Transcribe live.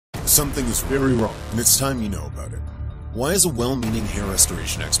Something is very wrong, and it's time you know about it. Why is a well-meaning hair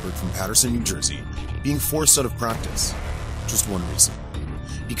restoration expert from Paterson, New Jersey, being forced out of practice? Just one reason.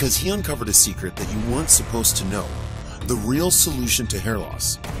 Because he uncovered a secret that you weren't supposed to know. The real solution to hair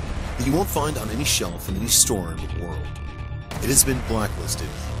loss. That you won't find on any shelf in any store in the world. It has been blacklisted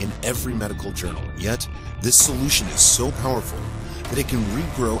in every medical journal, yet this solution is so powerful that it can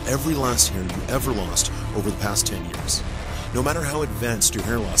regrow every last hair you ever lost over the past 10 years. No matter how advanced your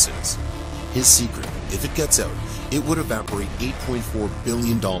hair loss is. His secret, if it gets out, it would evaporate $8.4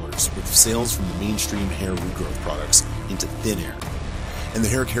 billion worth of sales from the mainstream hair regrowth products into thin air. And the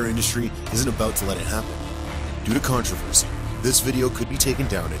hair care industry isn't about to let it happen. Due to controversy, this video could be taken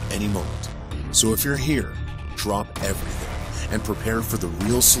down at any moment. So if you're here, drop everything and prepare for the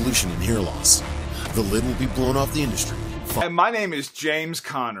real solution in hair loss. The lid will be blown off the industry. And my name is James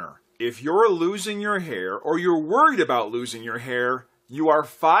Conner. If you're losing your hair or you're worried about losing your hair, you are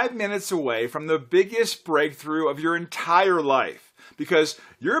 5 minutes away from the biggest breakthrough of your entire life, because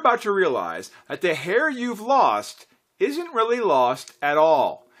you're about to realize that the hair you've lost isn't really lost at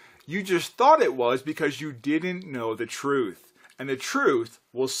all. You just thought it was because you didn't know the truth, and the truth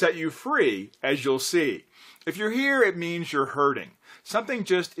will set you free, as you'll see. If you're here, it means you're hurting. Something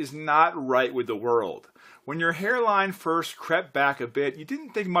just is not right with the world. When your hairline first crept back a bit, you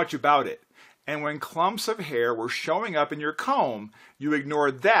didn't think much about it. And when clumps of hair were showing up in your comb, you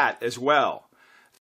ignored that as well.